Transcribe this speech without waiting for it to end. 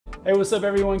Hey, what's up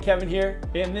everyone, Kevin here.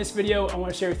 In this video, I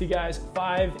want to share with you guys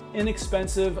 5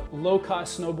 inexpensive,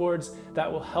 low-cost snowboards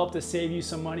that will help to save you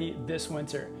some money this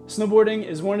winter. Snowboarding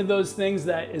is one of those things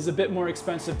that is a bit more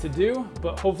expensive to do,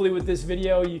 but hopefully with this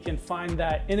video, you can find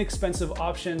that inexpensive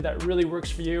option that really works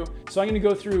for you. So I'm going to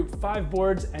go through 5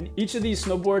 boards, and each of these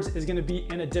snowboards is going to be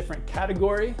in a different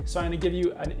category. So I'm going to give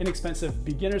you an inexpensive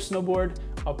beginner snowboard,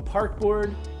 a park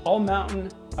board, all mountain,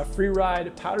 a free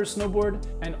ride powder snowboard,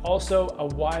 and also a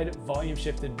wide volume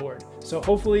shifted board. So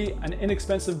hopefully an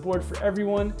inexpensive board for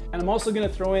everyone. And I'm also gonna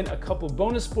throw in a couple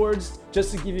bonus boards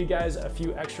just to give you guys a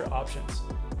few extra options.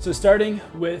 So starting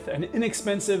with an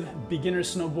inexpensive beginner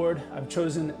snowboard, I've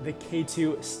chosen the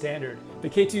K2 Standard. The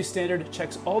K2 Standard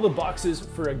checks all the boxes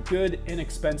for a good,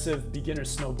 inexpensive beginner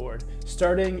snowboard.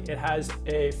 Starting, it has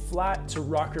a flat to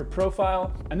rocker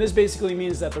profile, and this basically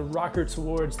means that the rocker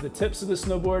towards the tips of the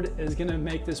snowboard is gonna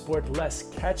make this board less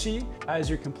catchy as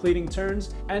you're completing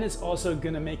turns, and it's also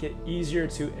gonna make it easier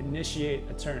to initiate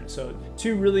a turn. So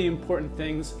 2 really important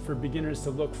things for beginners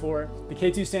to look for. The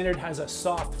K2 Standard has a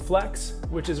soft flex,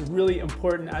 which is really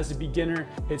important as a beginner.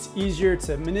 It's easier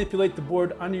to manipulate the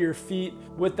board under your feet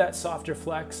with that softer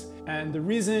flex. And the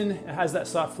reason it has that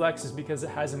soft flex is because it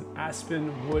has an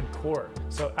aspen wood core.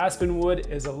 So aspen wood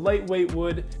is a lightweight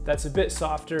wood that's a bit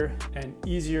softer and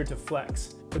easier to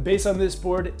flex. The base on this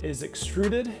board is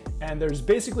extruded, and there's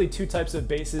basically 2 types of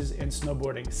bases in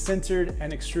snowboarding, sintered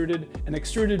and extruded. An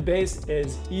extruded base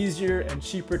is easier and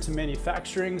cheaper to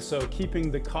manufacturing, so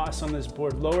keeping the costs on this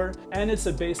board lower, and it's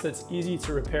a base that's easy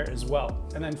to repair as well.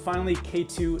 And then finally,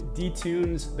 K2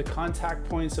 detunes the contact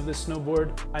points of the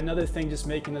snowboard, another thing just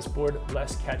making this board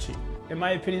less catchy. In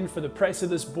my opinion, for the price of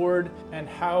this board and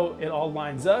how it all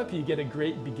lines up, you get a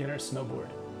great beginner snowboard.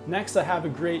 Next, I have a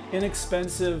great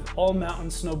inexpensive all-mountain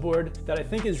snowboard that I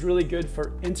think is really good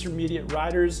for intermediate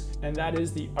riders, and that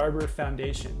is the Arbor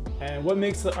Foundation. And what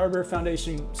makes the Arbor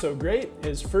Foundation so great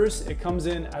is, first, it comes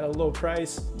in at a low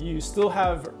price. You still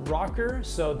have rocker,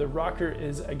 so the rocker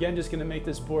is again just gonna make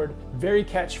this board very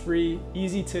catch-free,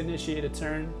 easy to initiate a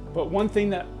turn. But one thing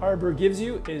that Arbor gives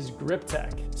you is grip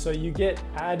tech. So you get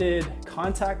added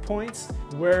contact points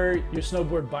where your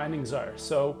snowboard bindings are.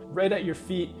 So right at your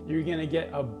feet, you're gonna get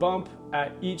a bump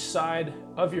at each side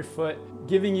of your foot,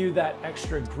 giving you that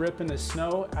extra grip in the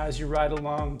snow as you ride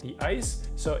along the ice.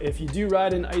 So if you do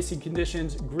ride in icy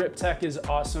conditions, grip tech is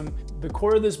awesome. The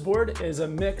core of this board is a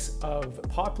mix of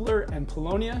poplar and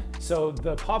paulownia. So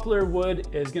the poplar wood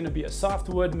is gonna be a soft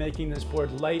wood, making this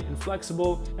board light and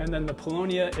flexible. And then the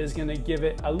paulownia is gonna give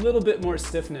it a little bit more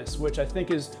stiffness, which I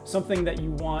think is something that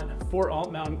you want for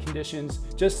alt mountain conditions,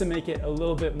 just to make it a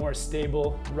little bit more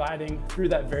stable riding through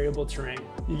that variable terrain.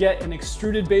 You get an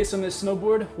extruded base on this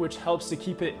snowboard, which helps to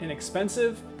keep it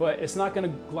inexpensive, but it's not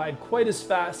gonna glide quite as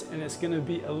fast, and it's gonna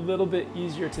be a little bit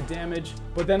easier to damage.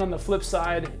 But then on the flip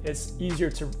side, it's easier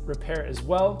to repair as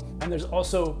well. And there's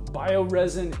also bio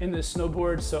resin in this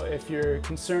snowboard, so if you're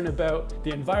concerned about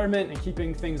the environment and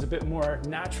keeping things a bit more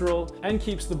natural, and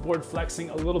keeps the board flexing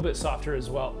a little bit softer as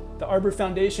well. The Arbor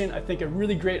Foundation, I think, a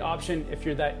really great option if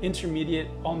you're that intermediate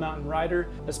all-mountain rider,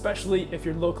 especially if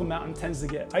your local mountain tends to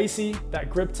get icy.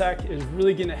 That grip tech is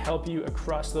really gonna help you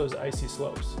across those icy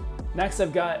slopes. Next,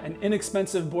 I've got an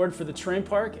inexpensive board for the terrain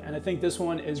park, and I think this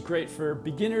one is great for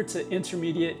beginner to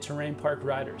intermediate terrain park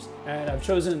riders. And I've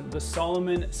chosen the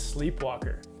Salomon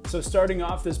Sleepwalker. So starting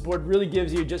off, this board really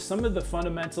gives you just some of the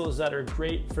fundamentals that are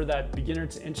great for that beginner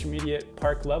to intermediate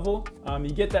park level. You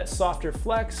get that softer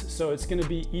flex, so it's gonna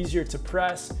be easier to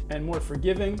press and more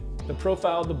forgiving. The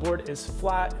profile of the board is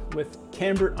flat with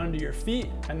camber under your feet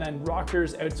and then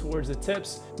rockers out towards the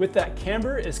tips. With that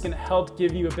camber, it's gonna help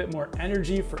give you a bit more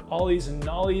energy for ollies and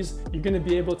nollies. You're gonna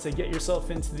be able to get yourself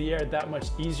into the air that much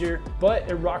easier, but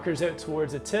it rockers out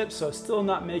towards the tip, so still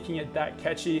not making it that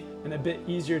catchy and a bit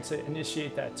easier to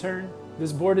initiate that turn.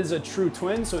 This board is a true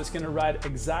twin, so it's gonna ride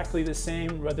exactly the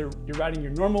same, whether you're riding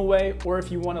your normal way or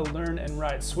if you wanna learn and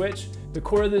ride switch. The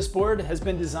core of this board has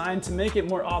been designed to make it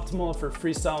more optimal for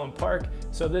freestyle and park.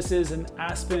 So this is an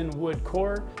aspen wood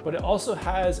core, but it also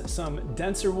has some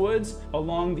denser woods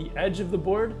along the edge of the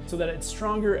board so that it's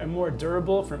stronger and more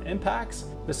durable from impacts.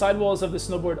 The sidewalls of the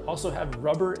snowboard also have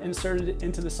rubber inserted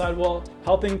into the sidewall,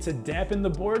 helping to dampen the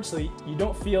board so you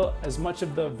don't feel as much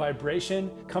of the vibration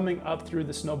coming up through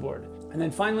the snowboard. And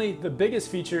then finally, the biggest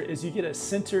feature is you get a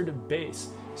sintered base.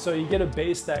 So you get a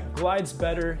base that glides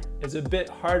better, is a bit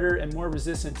harder and more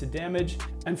resistant to damage.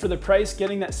 And for the price,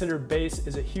 getting that sintered base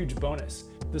is a huge bonus.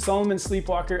 The Salomon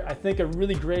Sleepwalker, I think, a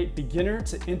really great beginner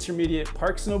to intermediate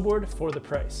park snowboard for the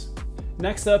price.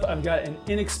 Next up, I've got an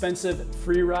inexpensive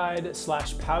free ride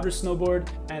 / powder snowboard.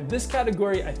 And this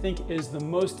category I think is the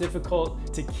most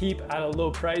difficult to keep at a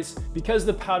low price because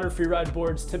the powder free ride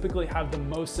boards typically have the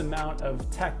most amount of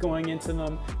tech going into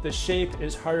them. The shape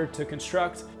is harder to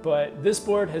construct, but this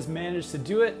board has managed to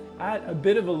do it at a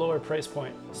bit of a lower price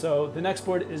point. So the next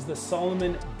board is the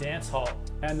Salomon Dance Hall.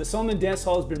 And the Salomon Dance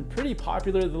Hall has been pretty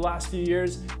popular the last few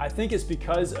years. I think it's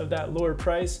because of that lower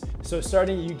price. So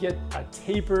starting, you get a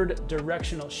tapered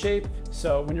directional shape.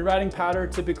 So when you're riding powder,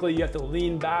 typically you have to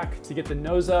lean back to get the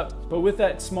nose up. But with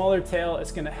that smaller tail,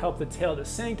 it's gonna help the tail to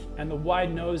sink, and the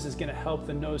wide nose is gonna help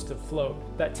the nose to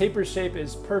float. That taper shape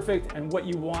is perfect and what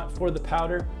you want for the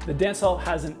powder. The Dance Hall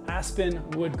has an aspen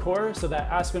wood core, so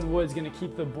that aspen wood is gonna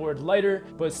keep the board lighter,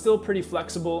 but it's still pretty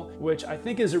flexible, which I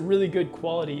think is a really good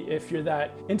quality if you're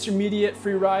that intermediate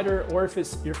free rider, or if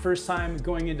it's your first time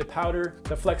going into powder.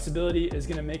 The flexibility is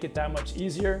gonna make it that much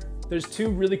easier. There's two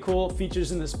really cool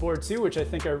features in this board too, which I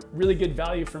think are really good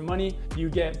value for money. You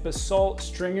get basalt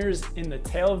stringers in the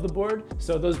tail of the board.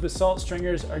 So those basalt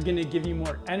stringers are gonna give you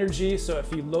more energy. So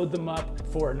if you load them up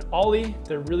for an ollie,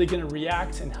 they're really gonna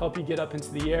react and help you get up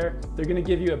into the air. They're gonna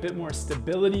give you a bit more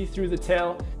stability through the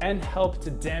tail and help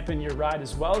to dampen your ride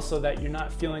as well, so that you're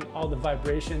not feeling all the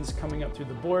vibrations coming up through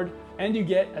the board. And you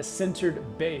get a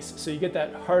centered base. So you get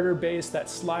that harder base that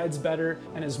slides better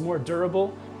and is more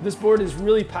durable. This board is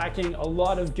really packing a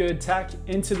lot of good tech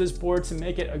into this board to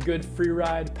make it a good free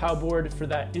ride pow board for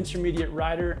that intermediate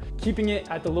rider, keeping it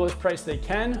at the lowest price they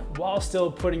can while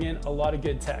still putting in a lot of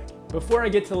good tech. Before I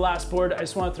get to the last board, I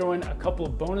just want to throw in a couple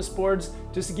of bonus boards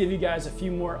just to give you guys a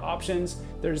few more options.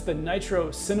 There's the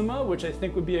Nitro Cinema, which I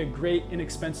think would be a great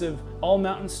inexpensive all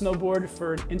mountain snowboard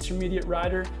for an intermediate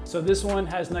rider. So this one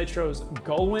has Nitro's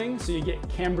gull wing, so you get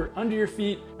camber under your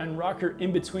feet and rocker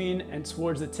in between and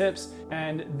towards the tips.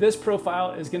 And this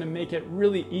profile is going to make it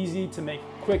really easy to make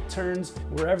quick turns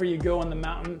wherever you go on the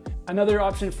mountain. Another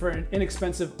option for an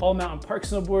inexpensive all mountain park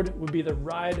snowboard would be the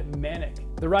Ride Manic.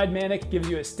 The Ride Manic gives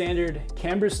you a standard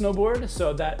camber snowboard,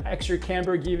 so that extra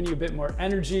camber giving you a bit more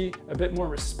energy, a bit more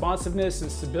responsiveness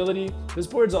and stability. This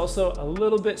board's also a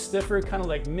little bit stiffer, kind of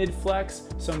like mid-flex,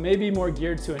 so maybe more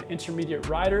geared to an intermediate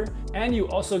rider. And you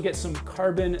also get some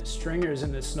carbon stringers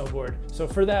in this snowboard. So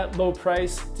for that low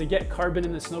price, to get carbon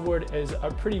in the snowboard is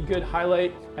a pretty good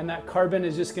highlight, and that carbon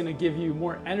is just gonna give you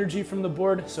more energy from the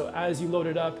board. So as you load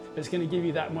it up, it's gonna give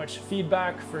you that much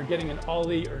feedback for getting an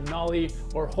ollie or nollie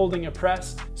or holding a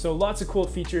press. So lots of cool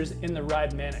features in the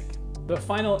Ride Manic. The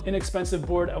final inexpensive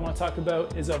board I want to talk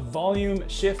about is a volume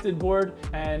shifted board,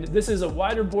 and this is a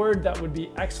wider board that would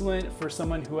be excellent for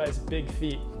someone who has big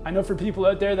feet. I know for people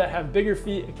out there that have bigger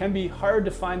feet, it can be hard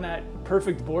to find that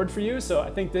perfect board for you, so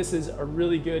I think this is a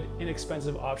really good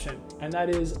inexpensive option, and that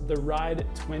is the Ride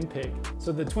Twin Pig.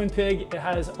 So the Twin Pig, it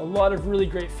has a lot of really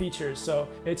great features. So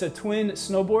it's a twin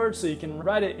snowboard, so you can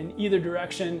ride it in either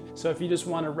direction. So if you just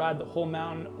want to ride the whole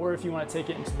mountain, or if you want to take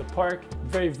it into the park,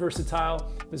 very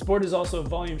versatile. This board is also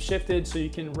volume shifted, so you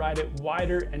can ride it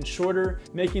wider and shorter,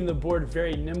 making the board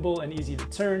very nimble and easy to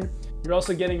turn. You're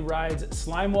also getting Ride's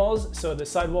slime walls, so the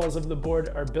sidewalls of the board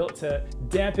are built to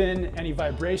dampen any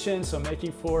vibration, so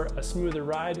making for a smoother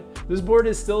ride. This board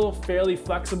is still fairly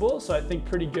flexible, so I think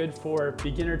pretty good for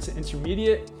beginner to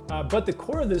intermediate. But the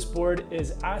core of this board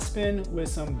is aspen with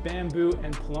some bamboo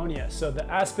and paulownia. So the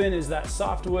aspen is that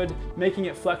softwood, making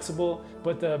it flexible,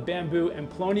 but the bamboo and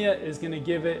paulownia is gonna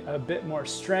give it a bit more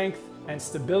strength and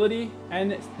stability,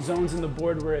 and zones in the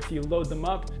board where if you load them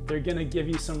up, they're gonna give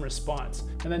you some response.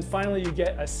 And then finally, you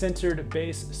get a centered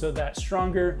base, so that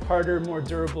stronger, harder, more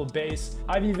durable base.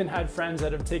 I've even had friends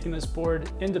that have taken this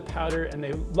board into powder and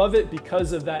they love it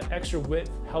because of that extra width,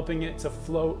 helping it to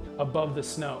float above the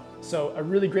snow. So a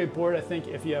really great board, I think,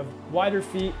 if you have wider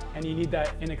feet and you need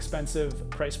that inexpensive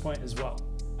price point as well.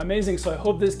 Amazing, so I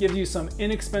hope this gives you some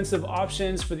inexpensive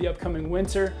options for the upcoming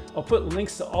winter. I'll put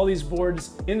links to all these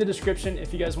boards in the description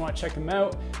if you guys want to check them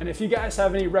out. And if you guys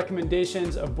have any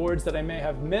recommendations of boards that I may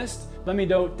have missed, let me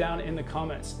know down in the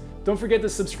comments. Don't forget to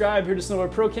subscribe here to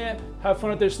Snowboard Pro Camp. Have fun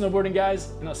out there snowboarding,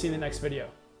 guys, and I'll see you in the next video.